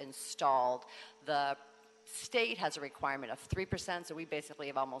actual installed. The state has a requirement of 3%, so we basically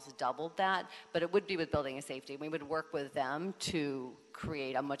have almost doubled that, but it would be with Building and Safety. We would work with them to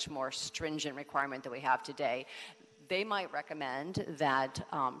create a much more stringent requirement that we have today. They might recommend that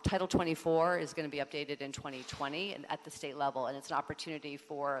Title 24 is going to be updated in 2020 and at the state level, and it's an opportunity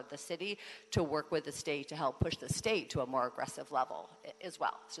for the city to work with the state to help push the state to a more aggressive level as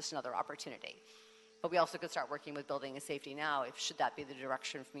well. It's just another opportunity. But we also could start working with Building and Safety now, should that be the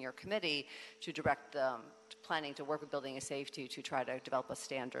direction from your committee, to direct planning to work with Building and Safety to try to develop a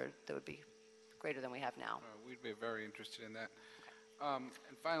standard that would be greater than we have now. We'd be very interested in that. And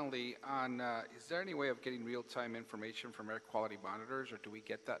finally, is there any way of getting real-time information from air quality monitors, or do we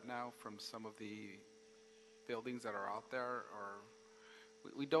get that now from some of the buildings that are out there? Or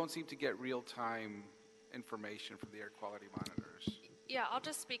we don't seem to get real-time information from the air quality monitors. Yeah, I'll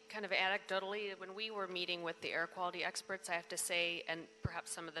just speak kind of anecdotally. When we were meeting with the air quality experts, I have to say, and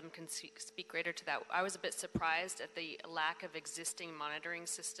perhaps some of them can speak greater to that, I was a bit surprised at the lack of existing monitoring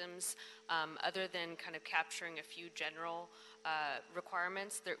systems, other than kind of capturing a few general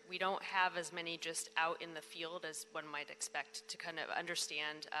requirements. We don't have as many just out in the field as one might expect to kind of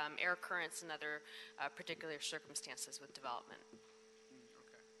understand air currents and other particular circumstances with development.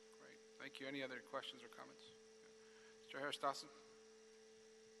 Okay, great. Thank you. Any other questions or comments? Mr. Harris-Dawson?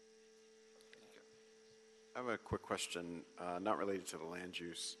 I have a quick question, not related to the land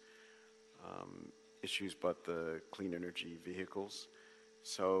use issues, but the clean energy vehicles.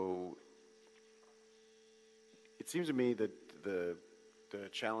 So it seems to me that the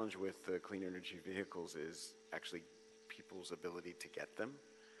challenge with the clean energy vehicles is actually people's ability to get them.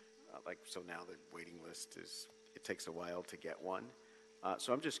 So now the waiting list it takes a while to get one.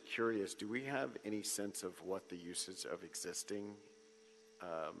 So I'm just curious, do we have any sense of what the usage of existing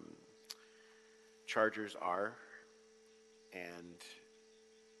chargers are? And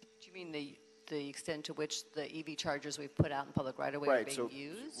do you mean the extent to which the EV chargers we've put out in public right-of-way are being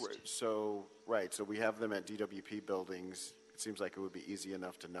used? So we have them at DWP buildings. It seems like it would be easy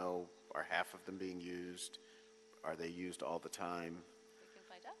enough to know, are half of them being used? Are they used all the time? We can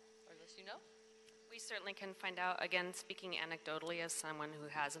find out, or unless you know. We certainly can find out. Again, speaking anecdotally as someone who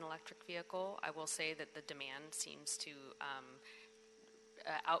has an electric vehicle, I will say that the demand seems to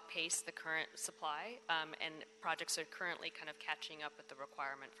outpace the current supply, and projects are currently kind of catching up with the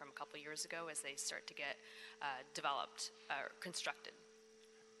requirement from a couple years ago as they start to get developed or constructed.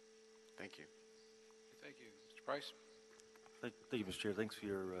 Thank you. Thank you. Mr. Price? Thank you, Mr. Chair. Thanks for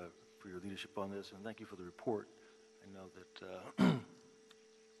your leadership on this, and thank you for the report. I know that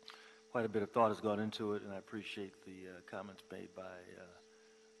quite a bit of thought has gone into it, and I appreciate the comments made by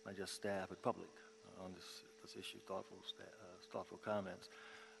not just staff but public on this issue. Thoughtful comments.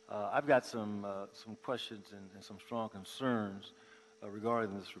 I've got some questions and some strong concerns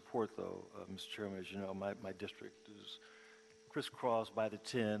regarding this report, though, Mr. Chairman. As you know, my district is crisscrossed by the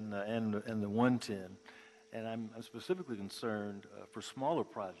 10 and the 110, and I'm specifically concerned for smaller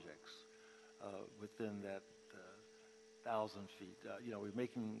projects within that 1,000 feet. We're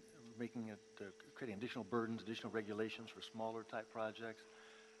making it, creating additional burdens, additional regulations for smaller type projects.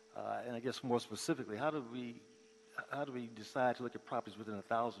 And I guess more specifically, how do we decide to look at properties within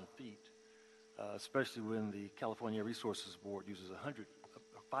 1,000 feet, especially when the California Resources Board uses a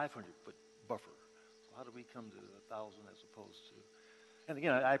 500-foot buffer? So how do we come to 1,000 as opposed to? And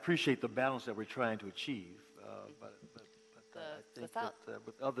again, I appreciate the balance that we're trying to achieve, but I think that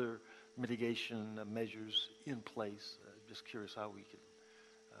with other mitigation measures in place, just curious how we can,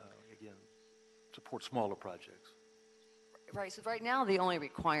 again, support smaller projects. Right, so right now, the only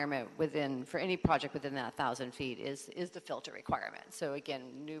requirement for any project within that 1,000 feet is the filter requirement. So again,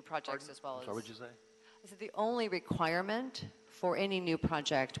 new projects as well as... Sorry, what did you say? I said the only requirement for any new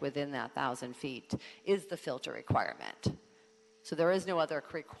project within that 1,000 feet is the filter requirement. So there is no other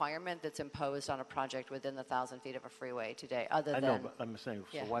requirement that's imposed on a project within the 1,000 feet of a freeway today, other than... I know, but I'm saying,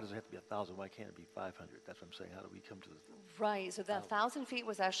 Yeah. so why does it have to be 1,000? Why can't it be 500? That's what I'm saying. How do we come to the... Right, so that 1,000 feet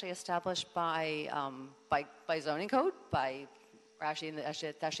was actually established by zoning code, actually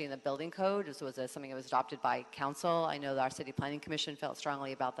in the building code. This was something that was adopted by council. I know that our city planning commission felt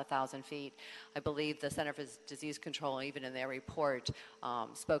strongly about the 1,000 feet. I believe the Center for Disease Control, even in their report,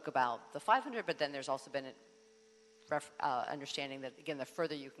 spoke about the 500, but then there's also been understanding that, again, the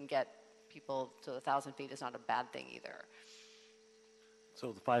further you can get people to 1,000 feet is not a bad thing either.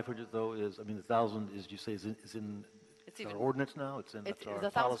 So the 500, though, is, I mean, the 1,000 is, you say, is in our ordinance now? It's in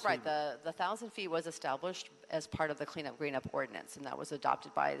our policy? Right, the 1,000 feet was established as part of the Clean Up Green Up ordinance, and that was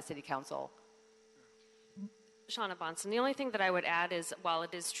adopted by the city council. Shauna Bonson. The only thing that I would add is, while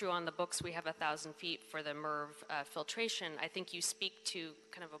it is true on the books we have 1,000 feet for the MERV filtration, I think you speak to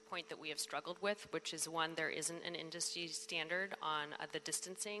kind of a point that we have struggled with, which is one, there isn't an industry standard on the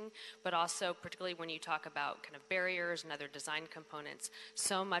distancing, but also particularly when you talk about kind of barriers and other design components,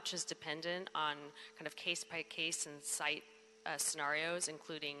 so much is dependent on kind of case by case and site scenarios,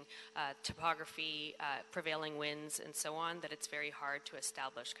 including topography, prevailing winds, and so on, that it's very hard to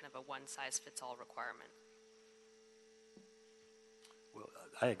establish kind of a one-size-fits-all requirement. Well,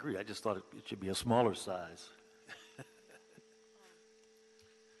 I agree. I just thought it should be a smaller size. I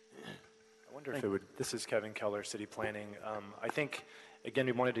wonder if it would, this is Kevin Keller, City Planning. I think, again,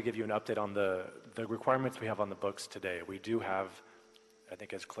 we wanted to give you an update on the requirements we have on the books today. We do have, I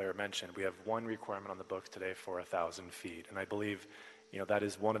think as Claire mentioned, we have one requirement on the books today for 1,000 feet. And I believe, that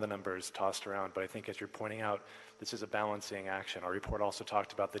is one of the numbers tossed around. But I think as you're pointing out, this is a balancing action. Our report also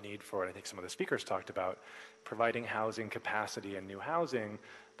talked about the need for, and I think some of the speakers talked about, providing housing capacity and new housing,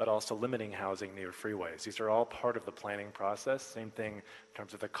 but also limiting housing near freeways. These are all part of the planning process. Same thing in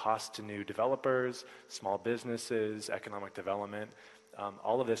terms of the cost to new developers, small businesses, economic development.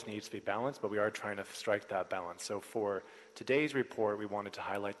 All of this needs to be balanced, but we are trying to strike that balance. So for today's report, we wanted to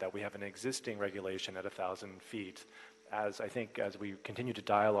highlight that we have an existing regulation at 1,000 feet. As I think as we continue to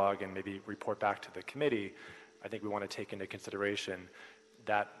dialogue and maybe report back to the committee, I think we want to take into consideration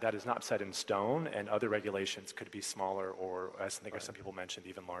that is not set in stone, and other regulations could be smaller or, as I think as some people mentioned,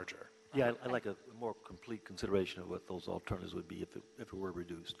 even larger. Yeah, I'd like a more complete consideration of what those alternatives would be if it were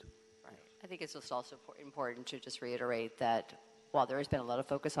reduced. Right. I think it's just also important to just reiterate that while there has been a lot of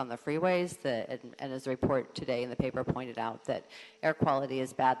focus on the freeways, and as the report today in the paper pointed out, that air quality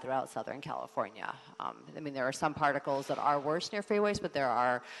is bad throughout Southern California. I mean, there are some particles that are worse near freeways, but there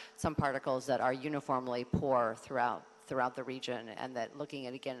are some particles that are uniformly poor throughout the region, and that looking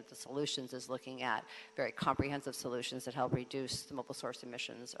at, again, at the solutions is looking at very comprehensive solutions that help reduce the mobile source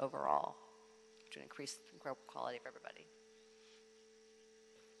emissions overall to increase the quality for everybody.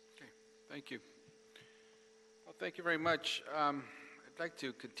 Okay, thank you. Well, thank you very much. I'd like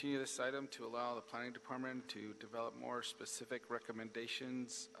to continue this item to allow the Planning Department to develop more specific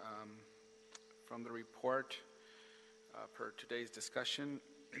recommendations from the report per today's discussion.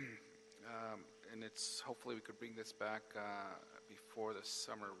 And it's hopefully we could bring this back before the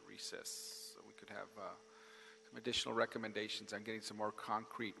summer recess, so we could have some additional recommendations on getting some more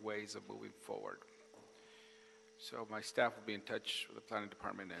concrete ways of moving forward. So my staff will be in touch with the Planning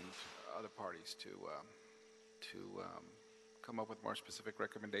Department and other parties to come up with more specific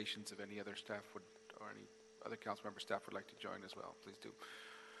recommendations. If any other staff would, or any other council member staff would like to join as well, please do.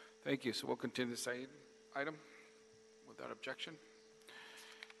 Thank you. So we'll continue this item without objection.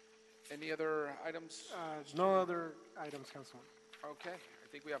 Any other items? No other items, Councilman. Okay. I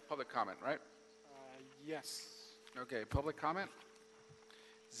think we have public comment, right? Yes. Okay, public comment.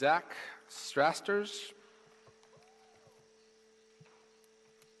 Zach Strasters.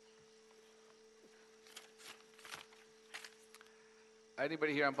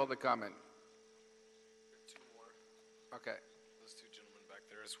 Anybody here on public comment? Two more. Okay. Those two gentlemen back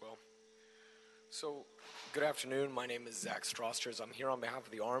there as well. So, good afternoon. My name is Zach Strosters. I'm here on behalf of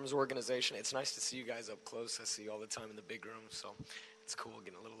the ARMS organization. It's nice to see you guys up close. I see you all the time in the big room, so it's cool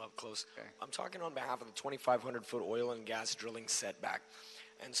getting a little up close. Okay. I'm talking on behalf of the 2,500-foot oil and gas drilling setback.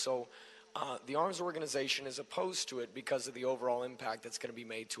 And so the ARMS organization is opposed to it because of the overall impact that's going to be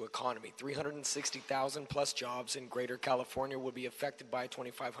made to economy. 360,000 plus jobs in Greater California would be affected by a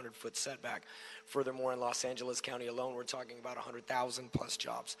 2,500-foot setback. Furthermore, in Los Angeles County alone, we're talking about 100,000 plus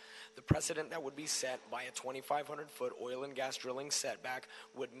jobs. The precedent that would be set by a 2,500-foot oil and gas drilling setback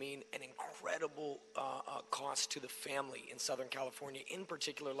would mean an incredible cost to the family in Southern California, in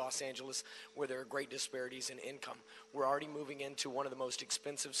particular Los Angeles, where there are great disparities in income. We're already moving into one of the most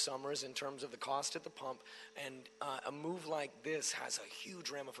expensive summers in terms of the cost at the pump, and a move like this has a huge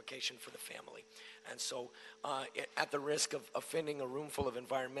ramification for the family. And so at the risk of offending a room full of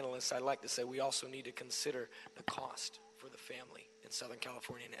environmentalists, I'd like to say we also need to consider the cost for the family in Southern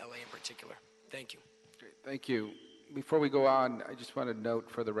California and LA in particular. Thank you. Great, thank you. Before we go on, I just want to note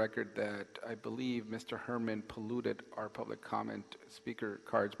for the record that I believe Mr. Herman polluted our public comment speaker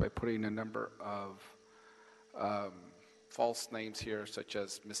cards by putting a number of false names here, such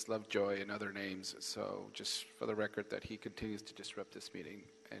as Miss Lovejoy and other names. So just for the record that he continues to disrupt this meeting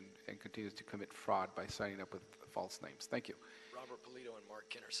and continues to commit fraud by signing up with false names. Thank you. Robert Polito and Mark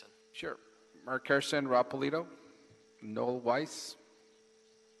Kinnerson. Sure. Mark Kerson, Rob Polito, Noel Weiss.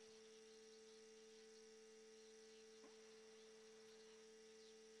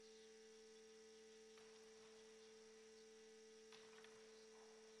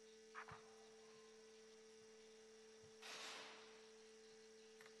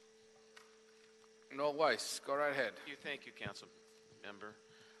 Noel Weiss, go right ahead. Thank you, Council Member.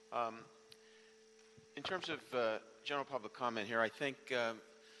 In terms of general public comment here, I think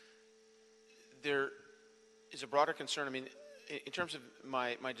there is a broader concern. I mean, in terms of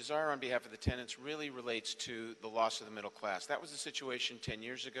my desire on behalf of the tenants really relates to the loss of the middle class. That was the situation 10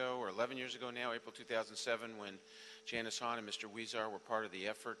 years ago or 11 years ago now, April 2007, when Janice Hahn and Mr. Huizar were part of the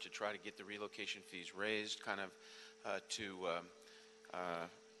effort to try to get the relocation fees raised, kind of to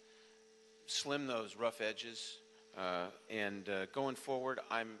slim those rough edges. And going forward,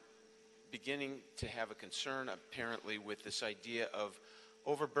 I'm beginning to have a concern, apparently, with this idea of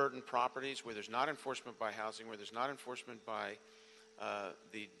overburdened properties where there's not enforcement by housing, where there's not enforcement by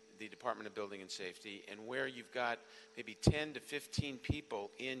the Department of Building and Safety, and where you've got maybe 10 to 15 people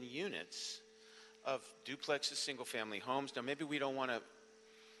in units of duplexes, single-family homes. Now, maybe we don't want to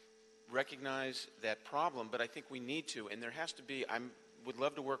recognize that problem, but I think we need to, and there has to be, would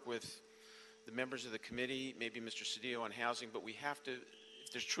love to work with the members of the committee, maybe Mr. Cedillo on housing, but we have to,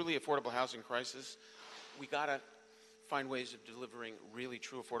 if there's truly affordable housing crisis, we got to find ways of delivering really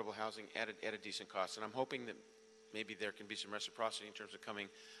true affordable housing at a decent cost. And I'm hoping that maybe there can be some reciprocity in terms of coming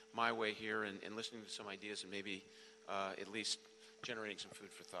my way here and listening to some ideas and maybe at least generating some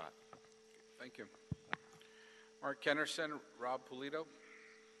food for thought. Thank you. Mark Kennerson, Rob Polito.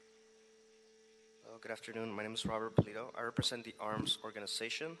 Good afternoon. My name is Robert Polito. I represent the ARMS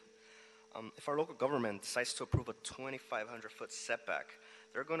organization. If our local government decides to approve a 2,500-foot setback,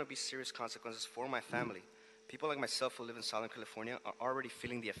 there are going to be serious consequences for my family. People like myself who live in Southern California are already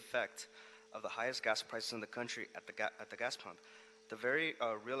feeling the effect of the highest gas prices in the country at the gas pump. The very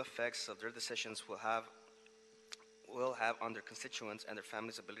real effects of their decisions will have on their constituents and their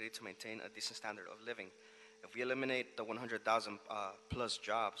families' ability to maintain a decent standard of living. If we eliminate the 100,000 plus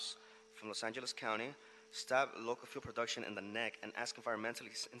jobs from Los Angeles County, stab local fuel production in the neck, and ask environmentally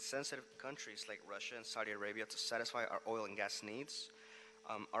insensitive countries like Russia and Saudi Arabia to satisfy our oil and gas needs,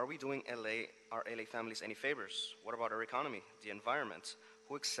 are we doing our LA families any favors? What about our economy, the environment?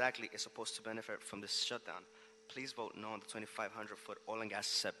 Who exactly is supposed to benefit from this shutdown? Please vote no on the 2,500-foot oil and gas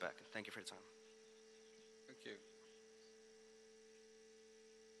setback. Thank you for your time. Thank you.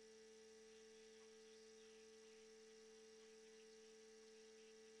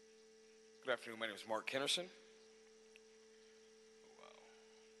 Good afternoon. My name is Mark Kennerson.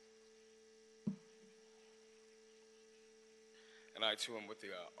 And I, too, am with the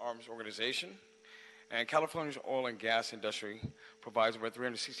ARMS organization. And California's oil and gas industry provides over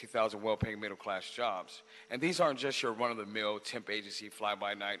 360,000 well-paying middle-class jobs. And these aren't just your run-of-the-mill temp agency,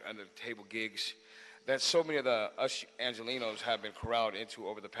 fly-by-night, under-the-table gigs that so many of us Angelenos have been corralled into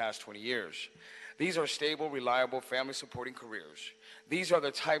over the past 20 years. These are stable, reliable, family-supporting careers. These are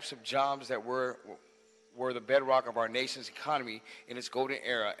the types of jobs that were the bedrock of our nation's economy in its golden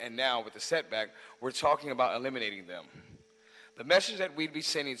era, and now, with the setback, we're talking about eliminating them. The message that we'd be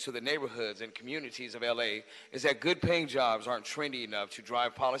sending to the neighborhoods and communities of LA is that good-paying jobs aren't trendy enough to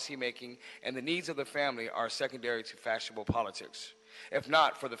drive policymaking, and the needs of the family are secondary to fashionable politics. If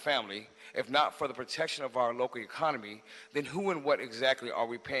not for the family, if not for the protection of our local economy, then who and what exactly are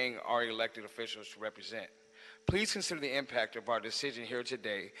we paying our elected officials to represent? Please consider the impact of our decision here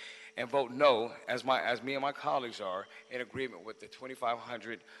today and vote no, as me and my colleagues are, in agreement with the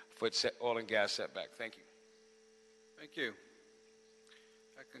 2,500-foot oil and gas setback. Thank you. Thank you.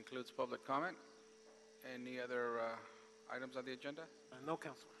 That concludes public comment. Any other items on the agenda? No,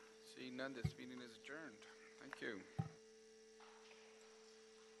 Councilman. Seeing none, this meeting is adjourned. Thank you.